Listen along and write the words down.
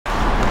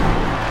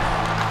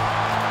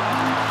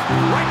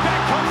Right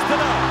back comes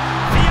Tano.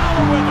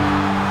 Fiala with him.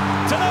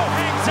 Tano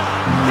hangs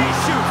on. He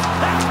shoots.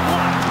 That's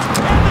blocked.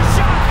 And the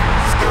shot.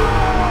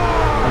 Score!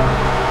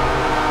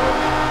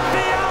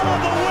 Fiala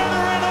the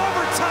winner in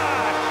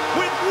overtime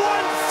with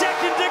 1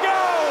 second to go.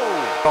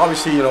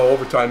 Obviously, you know,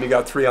 overtime, you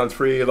got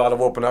 3-on-3, a lot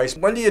of open ice.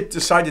 When do you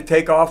decide to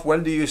take off?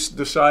 When do you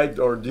decide,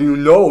 or do you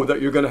know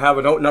that you're going to have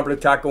an outnumbered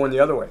attack going the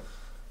other way?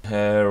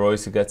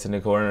 Royce gets in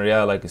the corner,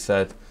 yeah, like you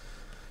said,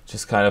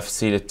 just kind of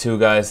see the two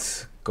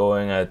guys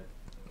going at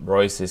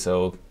Royce,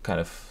 so kind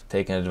of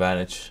taking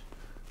advantage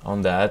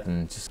on that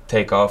and just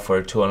take off for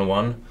a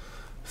 2-on-1.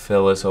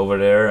 Phil is over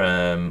there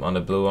on the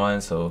blue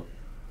line, so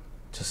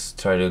just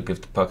try to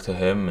give the puck to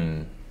him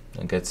and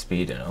get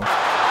speed, you know.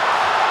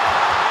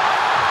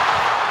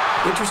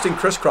 Interesting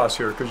crisscross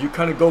here, because you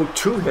kind of go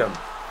to him.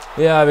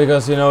 Yeah,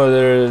 because, you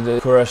know, the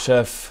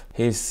Kurashev,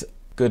 he's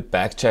good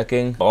back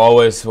checking.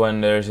 Always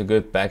when there's a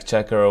good back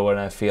checker or when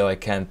I feel I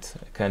can't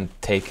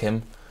take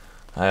him,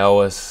 I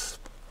always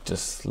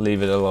just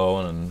leave it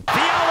alone. And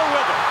Fiala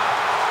with him.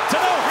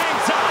 Tano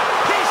hangs on.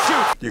 He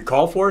shoots. Do you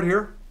call for it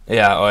here?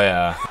 yeah, oh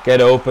yeah,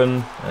 get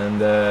open,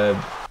 and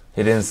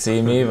he didn't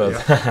see me, but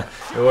Yeah.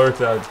 it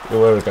worked out. It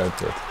worked out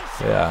good.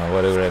 Yeah,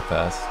 what a great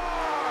pass.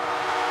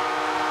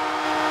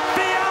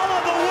 Fiala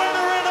the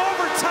winner in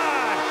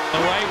overtime.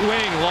 The right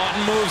wing,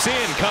 Lawton moves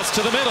in, cuts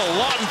to the middle,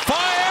 Lawton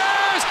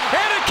fires,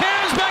 and it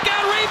cams back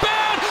out,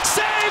 rebound,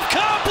 save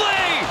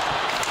Copley!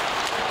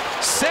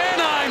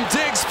 Sanheim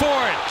digs for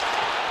it.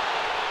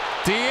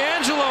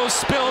 D'Angelo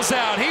spills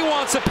out, he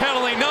wants a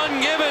penalty,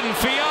 none given.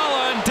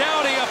 Fiala and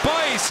Doughty up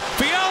ice.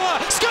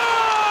 Fiala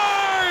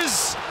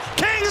scores!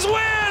 Kings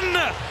win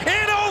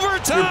in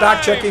overtime! You're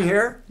back checking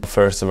here?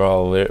 First of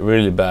all,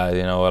 really bad,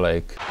 you know,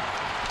 like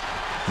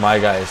my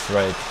guy is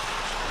right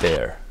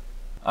there.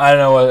 I don't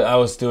know what I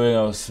was doing.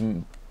 I was,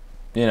 you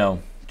know,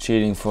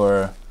 cheating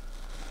for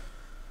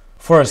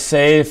a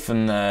save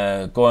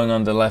and going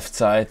on the left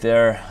side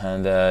there.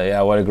 And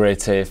yeah, what a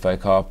great save by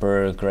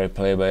Copper. Great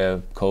play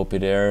by Kopi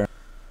there.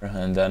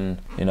 And then,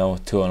 you know,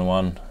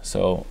 2-on-1.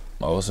 So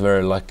I was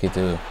very lucky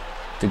to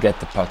get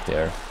the puck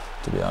there,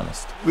 to be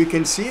honest. We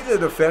can see the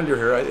defender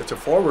here. It's a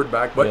forward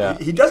back, but Yeah.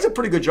 he does a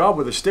pretty good job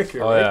with a stick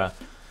here, Oh right? yeah,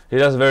 he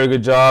does a very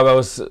good job. I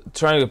was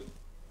trying to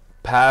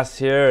pass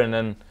here, and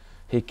then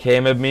he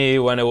came at me,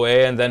 went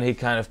away, and then he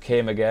kind of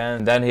came again.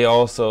 And then he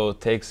also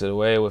takes it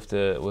away with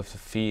the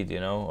feet, you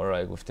know, or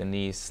like with the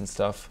knees and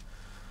stuff.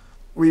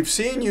 We've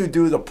seen you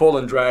do the pull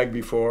and drag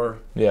before.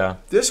 Yeah.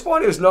 This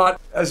one is not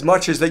as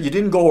much as that you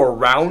didn't go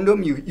around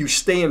him. You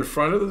stay in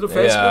front of the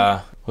defenseman. Yeah,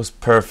 it was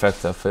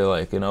perfect. I feel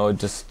like, you know,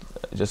 just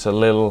a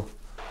little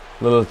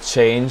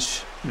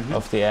change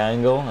of the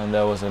angle, and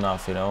that was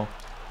enough, you know.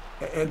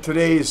 And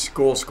today's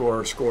goal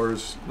scorer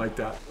scores like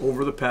that,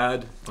 over the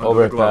pad, under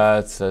Over the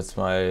glove. pads, that's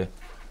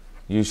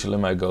usually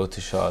my go-to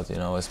shot, you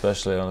know,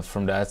 especially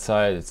from that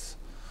side. It's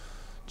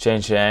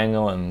change the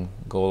angle and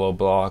go low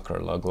block or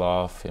low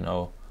glove, you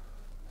know.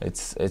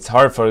 It's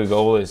hard for the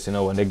goalies, you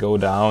know, when they go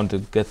down to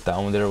get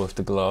down there with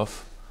the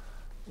glove.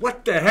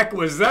 What the heck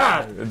was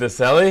that? The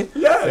Selly?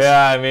 Yes.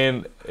 Yeah, I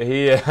mean,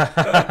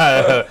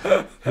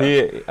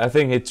 I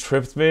think he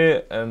tripped me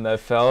and I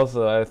fell,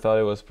 so I thought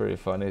it was pretty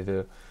funny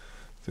to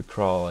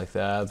crawl like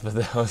that, but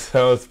that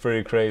was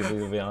pretty crazy,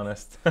 to be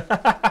honest. He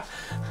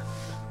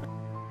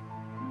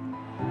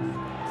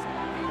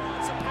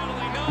wants a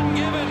penalty, none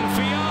given.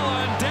 Fiala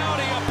and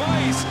Doughty up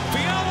ice.